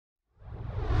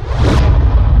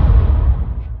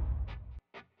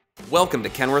Welcome to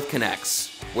Kenworth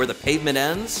Connects, where the pavement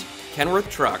ends, Kenworth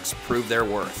trucks prove their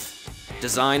worth.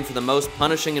 Designed for the most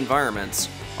punishing environments,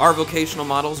 our vocational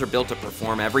models are built to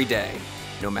perform every day,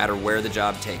 no matter where the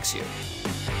job takes you.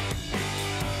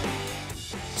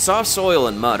 Soft soil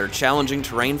and mud are challenging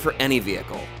terrain for any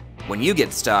vehicle. When you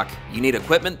get stuck, you need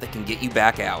equipment that can get you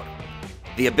back out.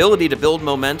 The ability to build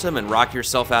momentum and rock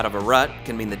yourself out of a rut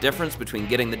can mean the difference between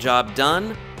getting the job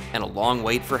done and a long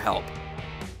wait for help.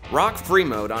 Rock Free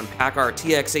Mode on PACCAR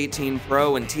TX-18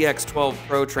 Pro and TX-12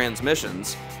 Pro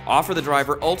transmissions offer the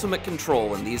driver ultimate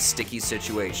control in these sticky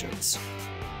situations.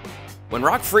 When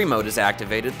Rock Free Mode is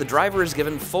activated, the driver is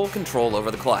given full control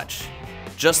over the clutch.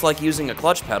 Just like using a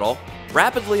clutch pedal,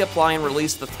 rapidly apply and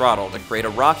release the throttle to create a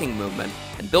rocking movement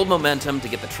and build momentum to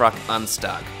get the truck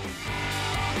unstuck.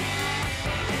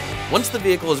 Once the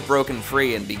vehicle is broken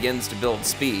free and begins to build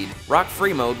speed, Rock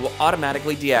Free Mode will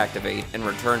automatically deactivate and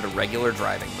return to regular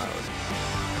driving mode.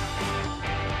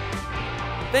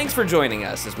 Thanks for joining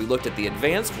us as we looked at the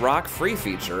advanced Rock Free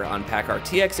feature on PACCAR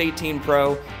TX-18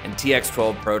 Pro and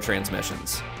TX-12 Pro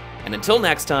transmissions. And until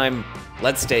next time,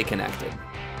 let's stay connected.